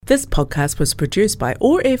This podcast was produced by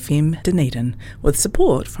OAR FM Dunedin with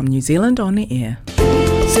support from New Zealand On Air.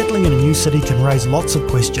 Settling in a new city can raise lots of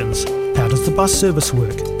questions. How does the bus service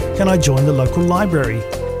work? Can I join the local library?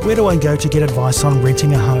 Where do I go to get advice on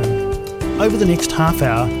renting a home? Over the next half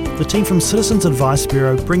hour, the team from Citizens Advice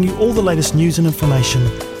Bureau bring you all the latest news and information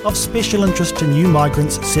of special interest to new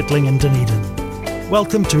migrants settling in Dunedin.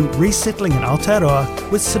 Welcome to Resettling in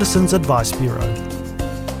Aotearoa with Citizens Advice Bureau.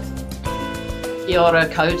 Kia ora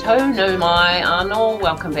koutou, nau mai anō.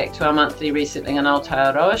 Welcome back to our monthly Resettling in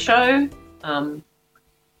Aotearoa show.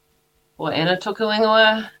 For Anna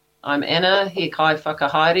Tukuingoa, I'm Anna, he kai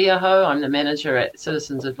whakahaere aho. I'm the manager at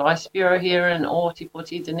Citizens Advice Bureau here in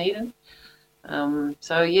Aotearoa, Dunedin.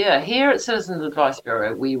 Here at Citizens Advice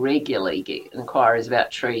Bureau, we regularly get inquiries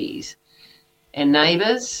about trees and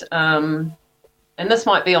neighbours, and this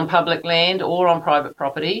might be on public land or on private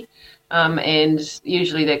property, and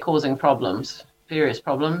usually they're causing problems, various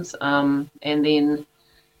problems, and then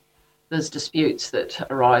there's disputes that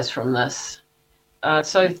arise from this.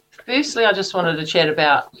 So firstly, I just wanted to chat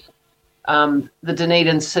about the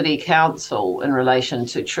Dunedin City Council in relation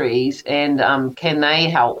to trees and can they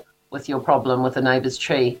help with your problem with a neighbour's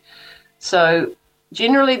tree. So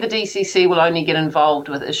generally the DCC will only get involved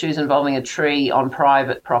with issues involving a tree on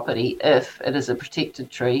private property if it is a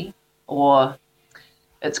protected tree or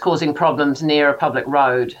it's causing problems near a public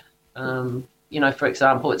road. For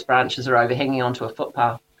example, its branches are overhanging onto a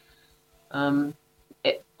footpath.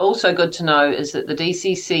 Also good to know is that the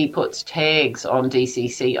DCC puts tags on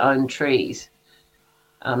DCC-owned trees.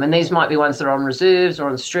 And these might be ones that are on reserves or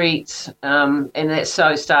on streets, and that's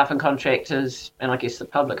so staff and contractors, and I guess the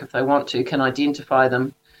public, if they want to, can identify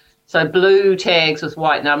them. So blue tags with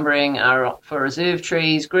white numbering are for reserve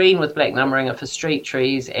trees, green with black numbering are for street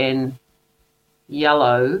trees, and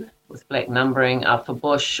yellow with black numbering are for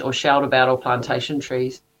bush or shelter belt or plantation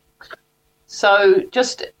trees. So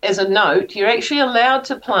just as a note, you're actually allowed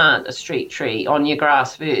to plant a street tree on your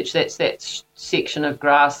grass verge. That's that section of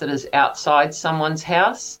grass that is outside someone's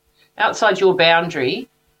house, outside your boundary.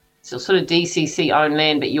 It's a sort of DCC-owned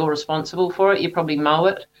land, but you're responsible for it. You probably mow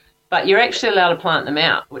it. But you're actually allowed to plant them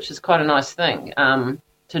out, which is quite a nice thing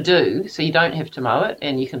to do. So you don't have to mow it,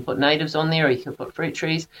 and you can put natives on there or you can put fruit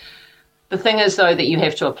trees. The thing is, though, that you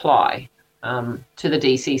have to apply to the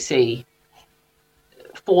DCC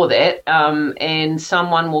for that, and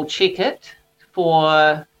someone will check it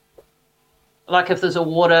for, like if there's a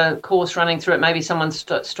water course running through it, maybe someone's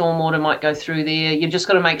stormwater might go through there. You've just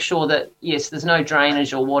got to make sure that, yes, there's no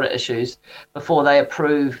drainage or water issues before they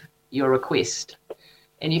approve your request.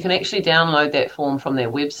 And you can actually download that form from their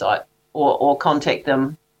website or contact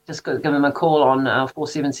them. Just give them a call on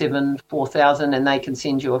 477-4000 and they can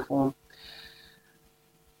send you a form.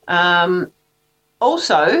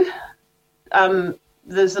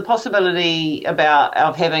 There's the possibility of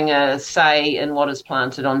having a say in what is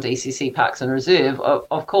planted on DCC Parks and Reserve.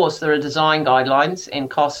 Of course, there are design guidelines and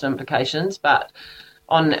cost implications, but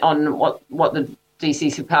on what the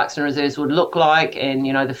DCC Parks and Reserves would look like and,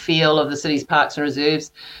 the feel of the city's parks and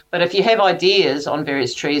reserves. But if you have ideas on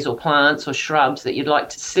various trees or plants or shrubs that you'd like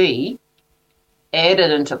to see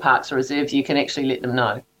added into parks or reserves, you can actually let them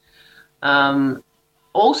know.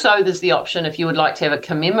 Also, there's the option if you would like to have a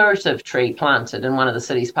commemorative tree planted in one of the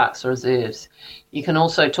city's parks or reserves. You can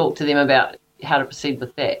also talk to them about how to proceed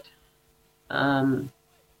with that.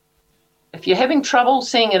 If you're having trouble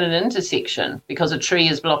seeing at an intersection because a tree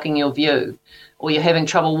is blocking your view, or you're having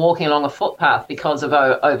trouble walking along a footpath because of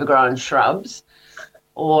overgrown shrubs,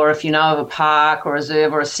 or if you know of a park or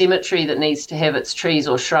reserve or a cemetery that needs to have its trees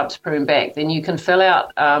or shrubs pruned back, then you can fill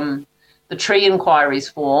out the tree inquiries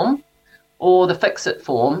form or the fix-it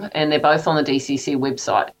form, and they're both on the DCC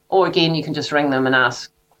website. Or again, you can just ring them and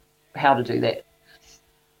ask how to do that.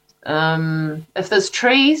 If there's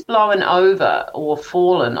trees blown over or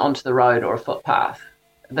fallen onto the road or a footpath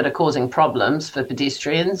that are causing problems for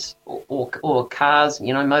pedestrians or cars,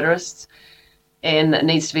 motorists, and it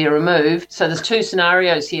needs to be removed. So there's two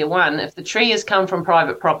scenarios here. One, if the tree has come from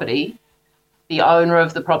private property, the owner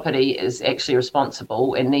of the property is actually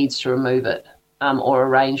responsible and needs to remove it. Or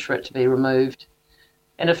arrange for it to be removed.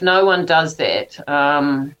 And if no one does that,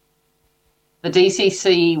 the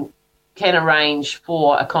DCC can arrange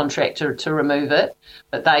for a contractor to remove it,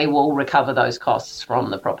 but they will recover those costs from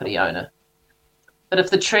the property owner. But if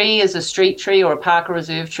the tree is a street tree or a park or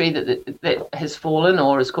reserve tree that has fallen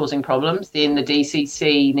or is causing problems, then the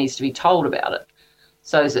DCC needs to be told about it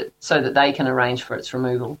so that they can arrange for its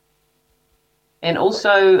removal. And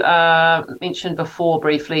also mentioned before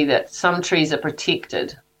briefly that some trees are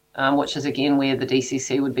protected, which is again where the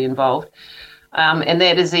DCC would be involved. And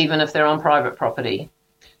that is even if they're on private property.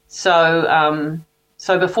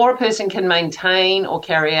 So before a person can maintain or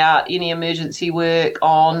carry out any emergency work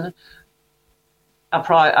on a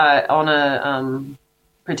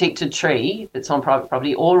protected tree that's on private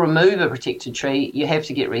property, or remove a protected tree, you have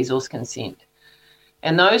to get resource consent.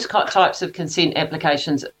 And those types of consent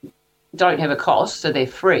applications don't have a cost, so they're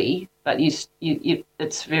free, but it's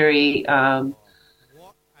very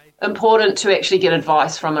important to actually get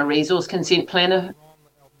advice from a resource consent planner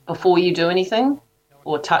before you do anything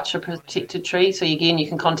or touch a protected tree. So again, you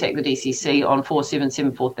can contact the DCC on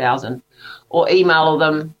 477 4000 or email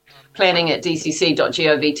them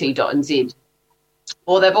planning@dcc.govt.nz.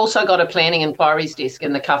 Or they've also got a planning inquiries desk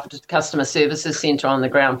in the customer services centre on the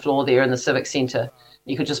ground floor there in the Civic Centre.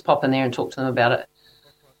 You could just pop in there and talk to them about it.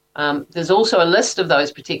 There's also a list of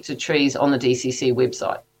those protected trees on the DCC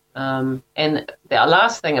website. And the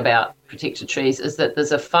last thing about protected trees is that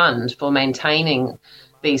there's a fund for maintaining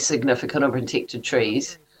these significant or protected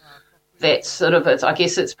trees. That's sort of, I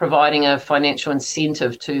guess it's providing a financial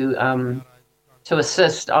incentive to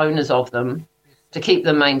assist owners of them to keep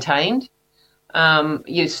them maintained.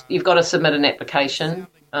 You've got to submit an application,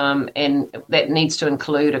 and that needs to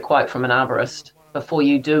include a quote from an arborist before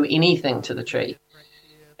you do anything to the tree.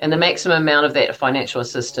 And the maximum amount of that financial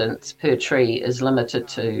assistance per tree is limited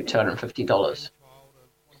to $250.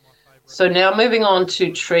 So now moving on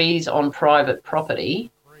to trees on private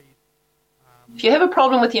property. If you have a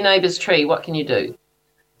problem with your neighbour's tree, what can you do?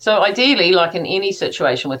 So ideally, like in any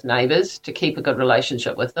situation with neighbours, to keep a good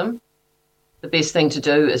relationship with them, the best thing to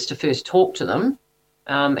do is to first talk to them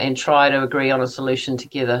and try to agree on a solution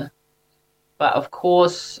together. But of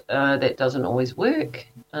course, that doesn't always work.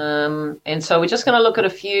 And so we're just going to look at a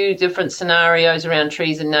few different scenarios around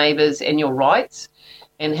trees and neighbours and your rights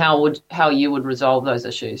and how you would resolve those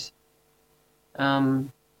issues.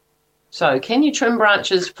 So can you trim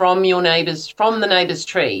branches from the neighbour's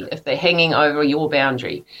tree if they're hanging over your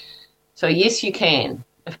boundary? So yes, you can.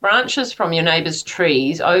 If branches from your neighbour's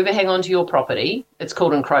trees overhang onto your property, it's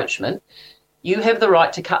called encroachment, you have the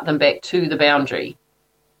right to cut them back to the boundary.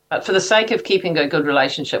 But for the sake of keeping a good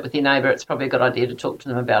relationship with your neighbour, it's probably a good idea to talk to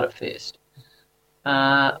them about it first.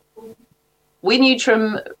 When you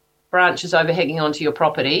trim branches overhanging onto your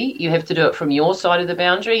property, you have to do it from your side of the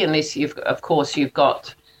boundary, unless you've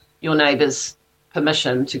got your neighbour's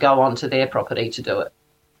permission to go onto their property to do it.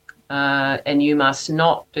 And you must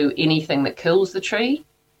not do anything that kills the tree.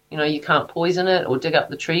 You know, you can't poison it or dig up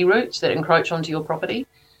the tree roots that encroach onto your property.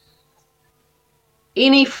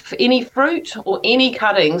 Any fruit or any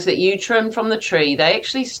cuttings that you trim from the tree, they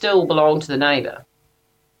actually still belong to the neighbour.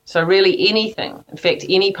 So really anything, in fact,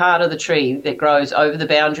 any part of the tree that grows over the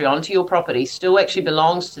boundary onto your property still actually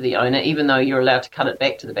belongs to the owner, even though you're allowed to cut it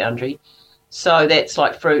back to the boundary. So that's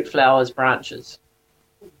like fruit, flowers, branches.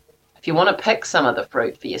 If you want to pick some of the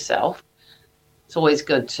fruit for yourself, it's always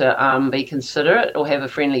good to be considerate or have a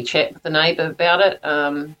friendly chat with the neighbour about it.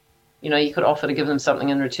 You could offer to give them something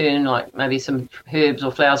in return, like maybe some herbs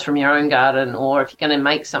or flowers from your own garden, or if you're going to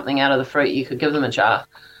make something out of the fruit, you could give them a jar.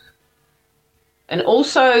 And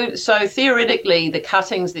also, so theoretically, the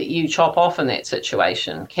cuttings that you chop off in that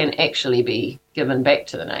situation can actually be given back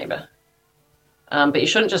to the neighbour. But you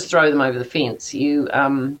shouldn't just throw them over the fence. You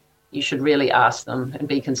should really ask them and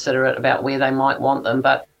be considerate about where they might want them,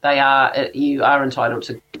 but you are entitled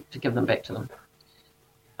to give them back to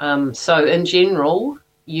them. So in general,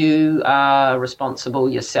 you are responsible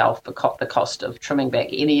yourself for the cost of trimming back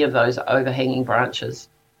any of those overhanging branches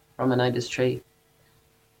from a neighbour's tree.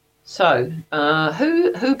 So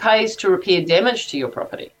who pays to repair damage to your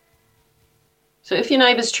property? So if your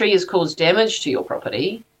neighbour's tree has caused damage to your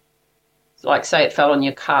property, like say it fell on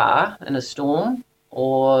your car in a storm,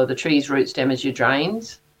 or the tree's roots damage your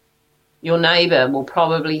drains, your neighbour will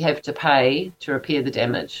probably have to pay to repair the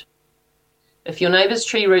damage. If your neighbour's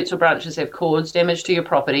tree roots or branches have caused damage to your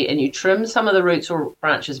property and you trim some of the roots or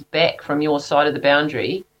branches back from your side of the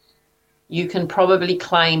boundary, you can probably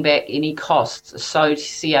claim back any costs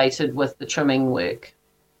associated with the trimming work.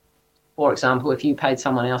 For example, if you paid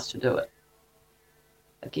someone else to do it.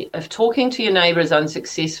 Again, if talking to your neighbour is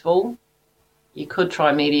unsuccessful, you could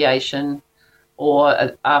try mediation,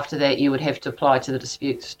 or after that you would have to apply to the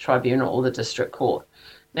disputes tribunal or the district court.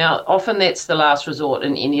 Now, often that's the last resort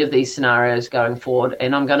in any of these scenarios going forward,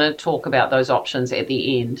 and I'm going to talk about those options at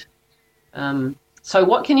the end. So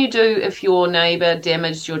what can you do if your neighbour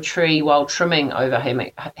damaged your tree while trimming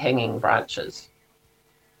overhanging branches?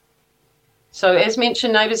 So as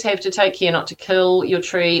mentioned, neighbours have to take care not to kill your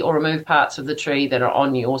tree or remove parts of the tree that are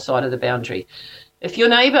on your side of the boundary. If your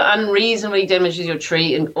neighbour unreasonably damages your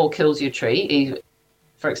tree or kills your tree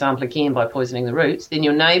for example, again by poisoning the roots, then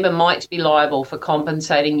your neighbour might be liable for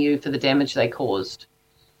compensating you for the damage they caused.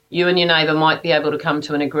 You and your neighbour might be able to come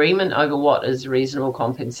to an agreement over what is reasonable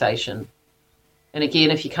compensation. And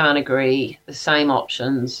again, if you can't agree, the same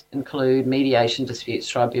options include mediation, disputes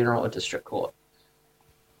tribunal, or district court.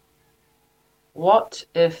 What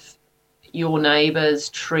if your neighbour's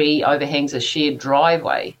tree overhangs a shared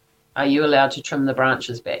driveway? Are you allowed to trim the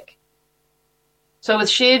branches back? So with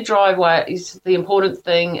shared driveways, the important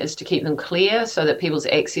thing is to keep them clear so that people's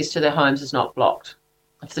access to their homes is not blocked.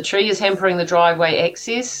 If the tree is hampering the driveway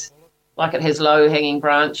access, like it has low-hanging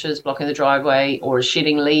branches blocking the driveway or is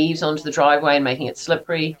shedding leaves onto the driveway and making it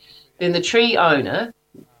slippery, then the tree owner,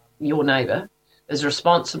 your neighbour, is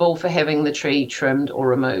responsible for having the tree trimmed or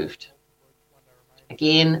removed.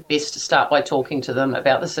 Again, best to start by talking to them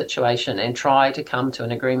about the situation and try to come to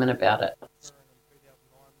an agreement about it.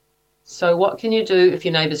 So what can you do if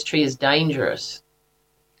your neighbour's tree is dangerous?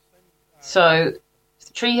 So if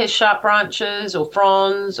the tree has sharp branches or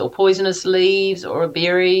fronds or poisonous leaves or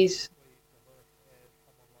berries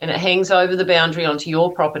and it hangs over the boundary onto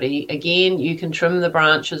your property, again, you can trim the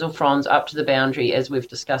branches or fronds up to the boundary as we've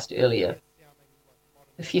discussed earlier.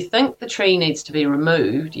 If you think the tree needs to be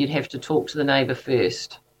removed, you'd have to talk to the neighbour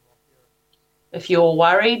first. If you're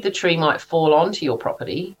worried the tree might fall onto your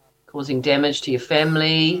property, causing damage to your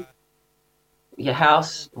family, your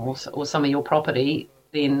house, or some of your property,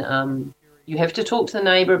 then you have to talk to the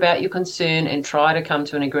neighbour about your concern and try to come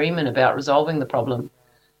to an agreement about resolving the problem.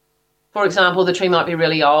 For example, the tree might be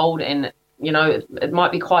really old and, it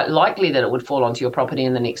might be quite likely that it would fall onto your property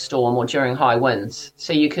in the next storm or during high winds.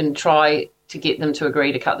 So you can try to get them to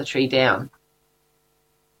agree to cut the tree down.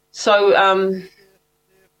 So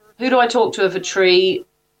who do I talk to if a tree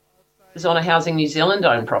is on a Housing New Zealand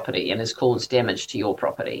owned property and has caused damage to your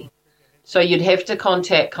property? So you'd have to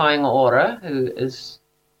contact Aotearoa,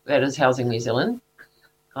 that is Housing New Zealand,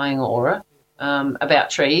 Aotearoa,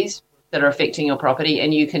 about trees that are affecting your property,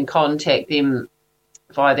 and you can contact them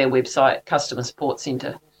via their website, Customer Support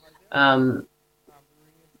Centre.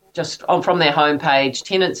 Just from their homepage,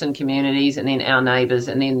 tenants and communities, and then our neighbours,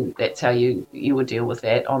 and then that's how you would deal with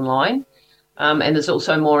that online. And there's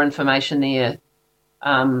also more information there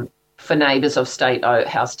for neighbours of state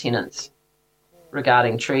house tenants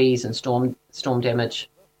regarding trees and storm damage.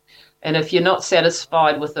 And if you're not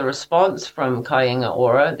satisfied with the response from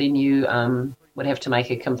Aotearoa, then you would have to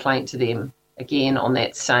make a complaint to them, again on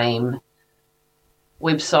that same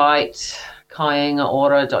website,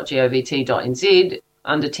 aotearoa.govt.nz,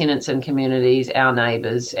 under tenants and communities, our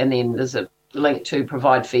neighbours, and then there's a link to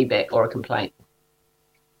provide feedback or a complaint.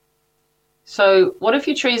 So what if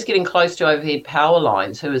your tree is getting close to overhead power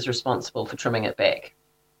lines? Who is responsible for trimming it back?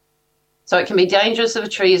 So it can be dangerous if a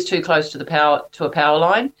tree is too close to a power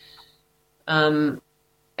line. And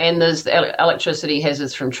there's the electricity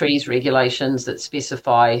hazards from trees regulations that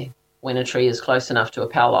specify when a tree is close enough to a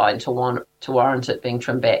power line to warrant it being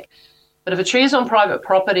trimmed back. But if a tree on private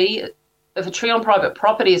property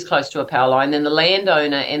is close to a power line, then the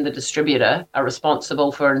landowner and the distributor are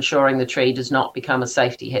responsible for ensuring the tree does not become a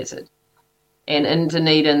safety hazard. And in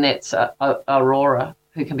Dunedin, that's Aurora,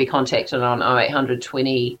 who can be contacted on 0800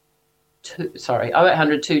 220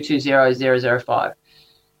 005.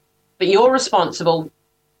 But you're responsible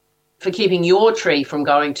for keeping your tree from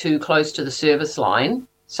going too close to the service line.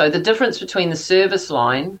 So the difference between the service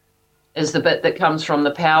line is the bit that comes from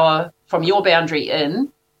the power, from your boundary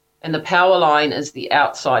in, and the power line is the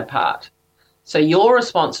outside part. So you're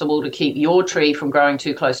responsible to keep your tree from growing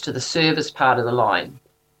too close to the service part of the line.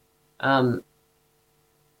 And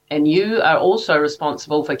you are also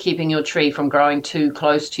responsible for keeping your tree from growing too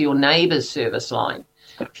close to your neighbour's service line.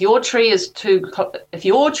 If your tree is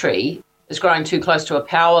growing too close to a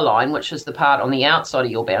power line, which is the part on the outside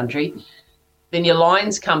of your boundary, then your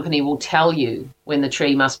lines company will tell you when the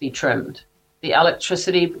tree must be trimmed. The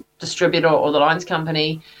electricity distributor or the lines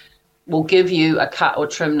company will give you a cut or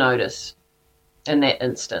trim notice in that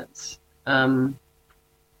instance. If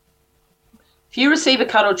you receive a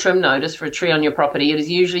cut or trim notice for a tree on your property, it is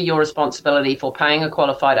usually your responsibility for paying a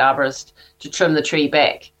qualified arborist to trim the tree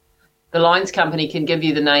back. The lines company can give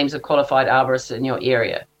you the names of qualified arborists in your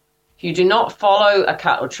area. If you do not follow a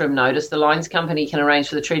cut or trim notice, the lines company can arrange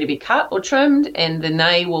for the tree to be cut or trimmed, and then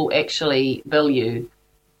they will actually bill you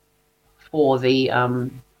for the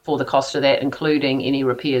cost of that, including any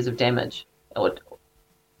repairs of damage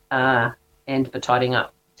and for tidying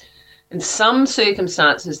up. In some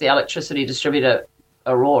circumstances, the electricity distributor,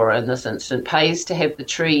 Aurora in this instance, pays to have the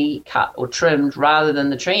tree cut or trimmed rather than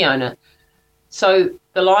the tree owner. So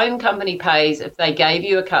the line company pays if they gave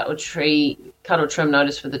you a cut or trim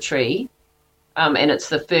notice for the tree, and it's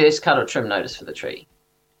the first cut or trim notice for the tree.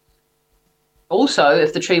 Also,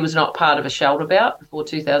 if the tree was not part of a shelter bout before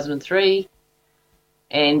 2003,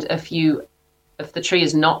 and if the tree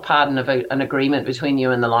is not part of an agreement between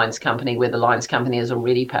you and the lines company where the lines company is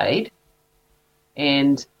already paid,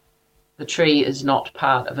 and the tree is not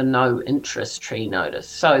part of a no-interest tree notice.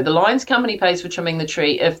 So the lines company pays for trimming the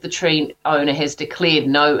tree if the tree owner has declared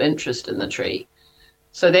no interest in the tree.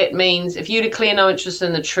 So that means if you declare no interest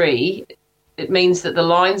in the tree, it means that the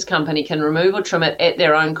lines company can remove or trim it at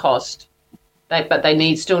their own cost, but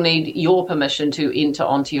they still need your permission to enter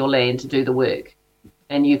onto your land to do the work.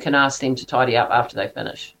 And you can ask them to tidy up after they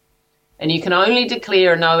finish. And you can only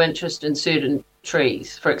declare no interest in certain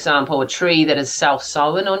trees. For example, a tree that is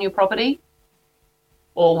self-sown on your property,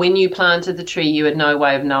 or when you planted the tree, you had no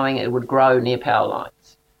way of knowing it would grow near power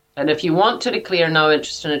lines. And if you want to declare no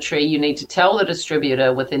interest in a tree, you need to tell the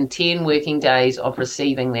distributor within 10 working days of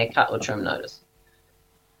receiving their cut or trim notice.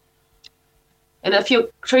 And if your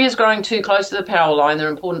tree is growing too close to the power line, there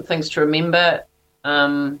are important things to remember.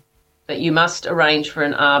 That you must arrange for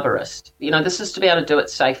an arborist. This is to be able to do it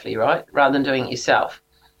safely, right, rather than doing it yourself.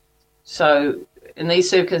 So in these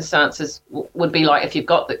circumstances would be like if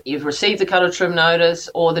you've received the cut or trim notice,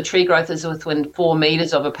 or the tree growth is within 4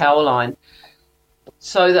 metres of a power line.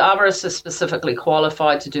 So the arborist is specifically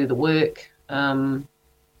qualified to do the work. And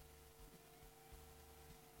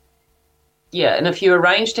if you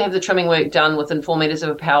arrange to have the trimming work done within 4 metres of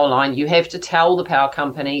a power line, you have to tell the power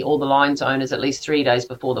company or the lines owners at least 3 days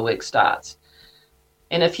before the work starts.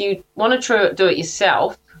 And if you want to do it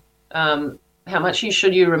yourself, how much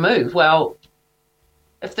should you remove? Well,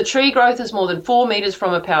 if the tree growth is more than 4 metres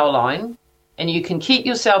from a power line, and you can keep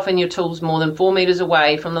yourself and your tools more than 4 metres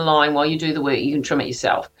away from the line while you do the work, you can trim it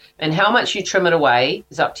yourself. And how much you trim it away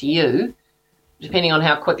is up to you, depending on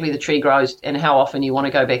how quickly the tree grows and how often you want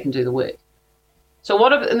to go back and do the work. So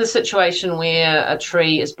what if in the situation where a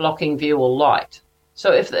tree is blocking view or light?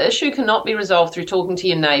 So if the issue cannot be resolved through talking to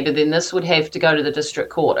your neighbour, then this would have to go to the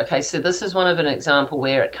district court. Okay, so this is one of an example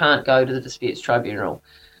where it can't go to the disputes tribunal.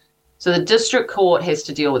 So the district court has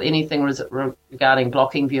to deal with anything regarding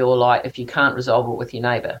blocking view or light if you can't resolve it with your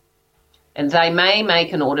neighbour. And they may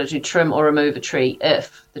make an order to trim or remove a tree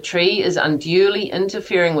if the tree is unduly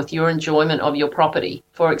interfering with your enjoyment of your property,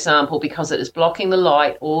 for example, because it is blocking the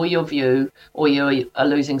light or your view, or you are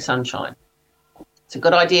losing sunshine. It's a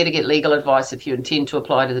good idea to get legal advice if you intend to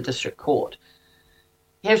apply to the district court.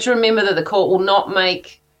 You have to remember that the court will not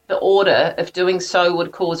make the order if doing so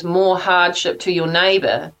would cause more hardship to your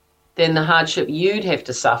neighbour than the hardship you'd have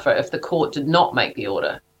to suffer if the court did not make the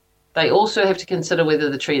order. They also have to consider whether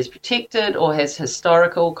the tree is protected or has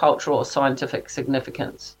historical, cultural or scientific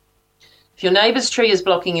significance. If your neighbour's tree is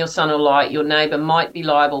blocking your sun or light, your neighbour might be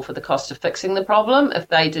liable for the cost of fixing the problem if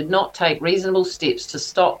they did not take reasonable steps to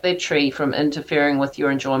stop their tree from interfering with your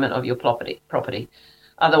enjoyment of your property.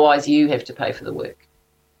 Otherwise, you have to pay for the work.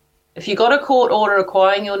 If you got a court order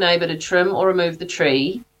requiring your neighbour to trim or remove the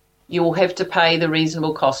tree, you will have to pay the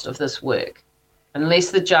reasonable cost of this work, unless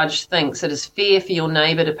the judge thinks it is fair for your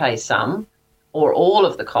neighbour to pay some or all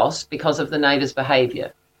of the cost because of the neighbour's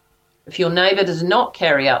behaviour. If your neighbour does not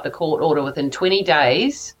carry out the court order within 20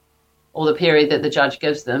 days, or the period that the judge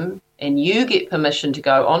gives them, and you get permission to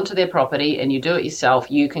go onto their property and you do it yourself,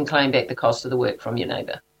 you can claim back the cost of the work from your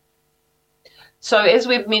neighbour. So as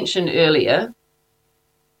we've mentioned earlier,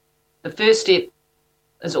 the first step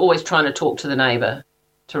is always trying to talk to the neighbour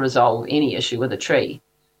to resolve any issue with a tree.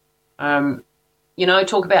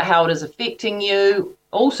 Talk about how it is affecting you,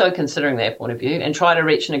 also considering their point of view, and try to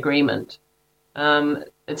reach an agreement.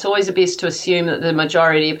 It's always best to assume that the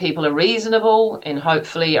majority of people are reasonable and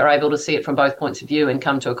hopefully are able to see it from both points of view and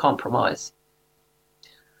come to a compromise.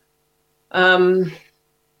 For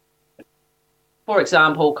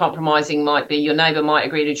example, compromising might be your neighbour might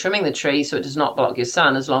agree to trimming the tree so it does not block your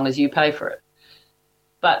sun as long as you pay for it.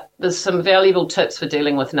 But there's some valuable tips for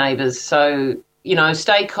dealing with neighbours. So,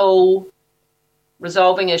 stay cool.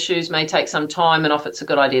 Resolving issues may take some time, and often it's a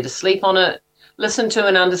good idea to sleep on it. Listen to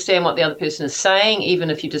and understand what the other person is saying,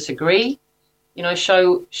 even if you disagree.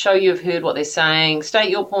 Show you've heard what they're saying.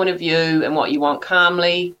 State your point of view and what you want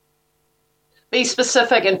calmly. Be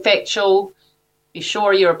specific and factual. Be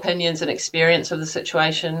sure of your opinions and experience of the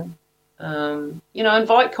situation.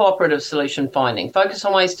 Invite cooperative solution finding. Focus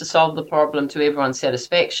on ways to solve the problem to everyone's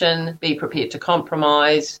satisfaction. Be prepared to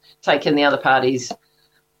compromise. Take in the other party's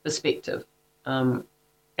perspective.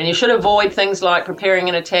 And you should avoid things like preparing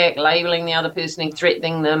an attack, labelling the other person,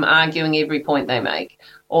 threatening them, arguing every point they make,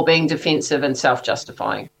 or being defensive and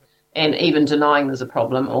self-justifying, and even denying there's a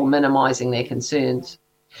problem or minimising their concerns.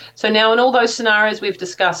 So now in all those scenarios we've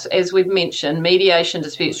discussed, as we've mentioned, mediation,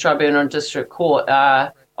 disputes tribunal and district court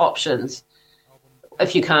are options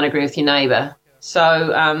if you can't agree with your neighbour.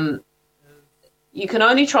 So you can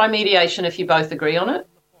only try mediation if you both agree on it.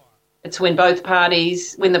 It's when the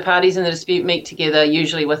parties in the dispute meet together,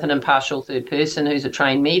 usually with an impartial third person who's a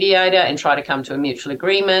trained mediator, and try to come to a mutual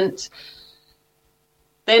agreement.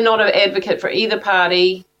 They're not an advocate for either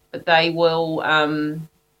party, but they will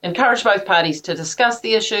encourage both parties to discuss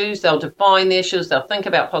the issues. They'll define the issues, they'll think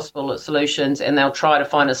about possible solutions, and they'll try to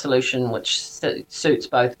find a solution which suits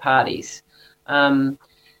both parties.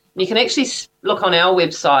 You can actually look on our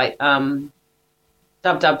website,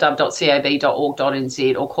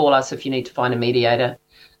 www.cab.org.nz, or call us if you need to find a mediator.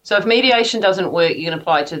 So if mediation doesn't work, you can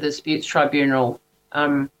apply to the disputes tribunal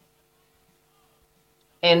or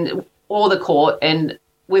the court, and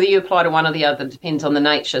whether you apply to one or the other depends on the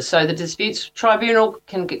nature. So the disputes tribunal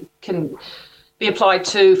can be applied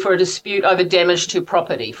to for a dispute over damage to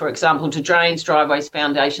property, for example, to drains, driveways,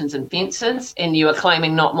 foundations and fences, and you are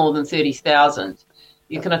claiming not more than $30,000.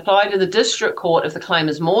 You can apply to the district court if the claim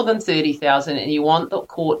is more than $30,000 and you want the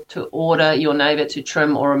court to order your neighbour to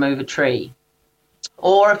trim or remove a tree,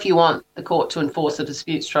 or if you want the court to enforce a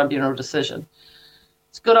disputes tribunal decision.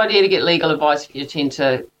 It's a good idea to get legal advice if you tend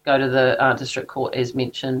to go to the district court, as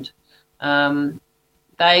mentioned.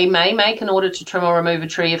 They may make an order to trim or remove a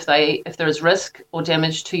tree if there is risk or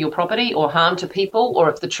damage to your property or harm to people, or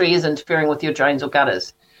if the tree is interfering with your drains or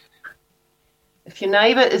gutters. If your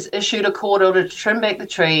neighbour is issued a court order to trim back the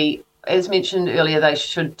tree, as mentioned earlier, they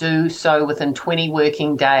should do so within 20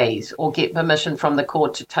 working days or get permission from the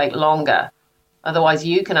court to take longer. Otherwise,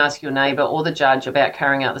 you can ask your neighbour or the judge about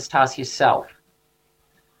carrying out this task yourself.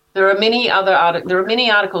 There are many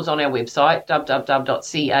articles on our website,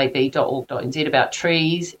 www.cab.org.nz, about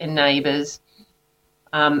trees and neighbours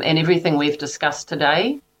and everything we've discussed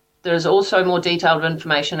today. There is also more detailed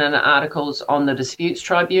information and articles on the disputes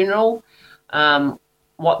tribunal,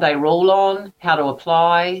 what they rule on, how to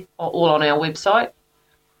apply, all on our website.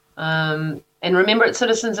 And remember, at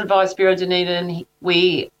Citizens Advice Bureau Dunedin,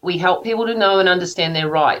 we help people to know and understand their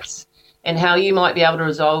rights and how you might be able to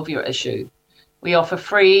resolve your issue. We offer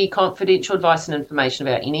free, confidential advice and information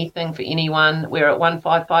about anything for anyone. We're at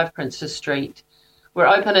 155 Princess Street. We're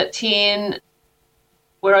open at 10.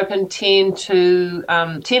 We're open 10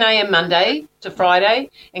 a.m. Monday to Friday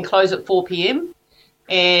and close at 4 p.m.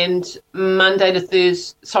 And Monday to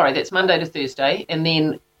Thursday, and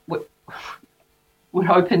then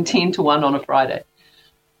we're open 10 to 1 on a Friday.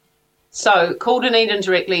 So call Dunedin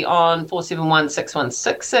directly on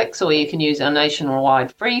 471-6166, or you can use our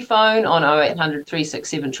nationwide free phone on 0800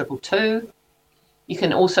 367 222. You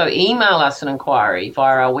can also email us an inquiry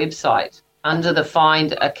via our website under the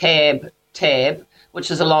Find a Cab tab,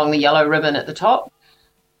 which is along the yellow ribbon at the top.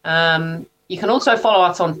 You can also follow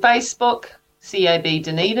us on Facebook, CAB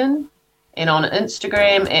Dunedin, and on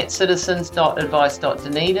Instagram at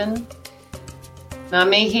citizens.advice.dunedin. Ngā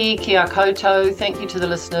mihi kia koutou. Thank you to the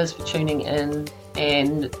listeners for tuning in,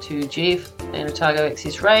 and to Jeff and Otago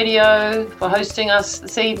Access Radio for hosting us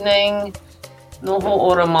this evening. Noho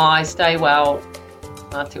ora mai, stay well.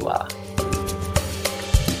 Ngā te wā.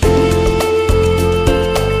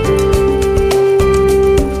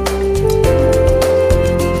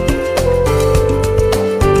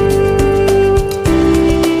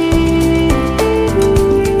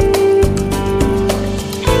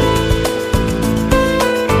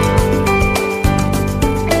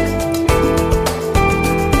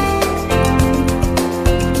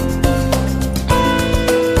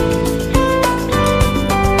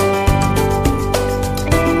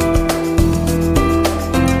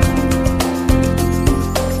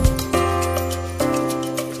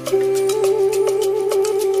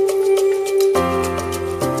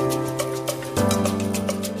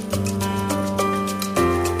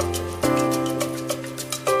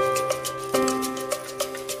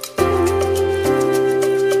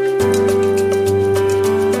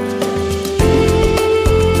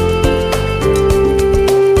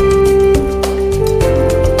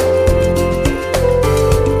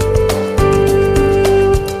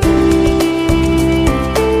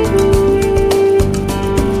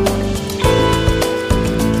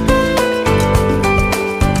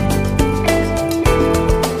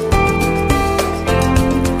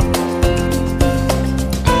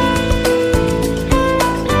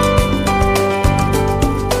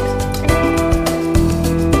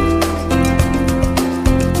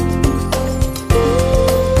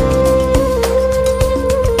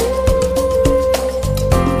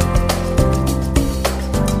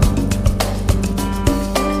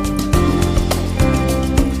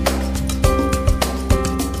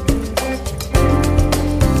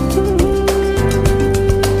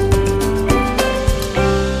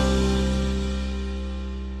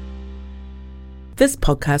 This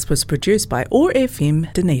podcast was produced by OAR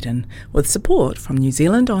FM Dunedin with support from New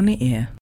Zealand On the Air.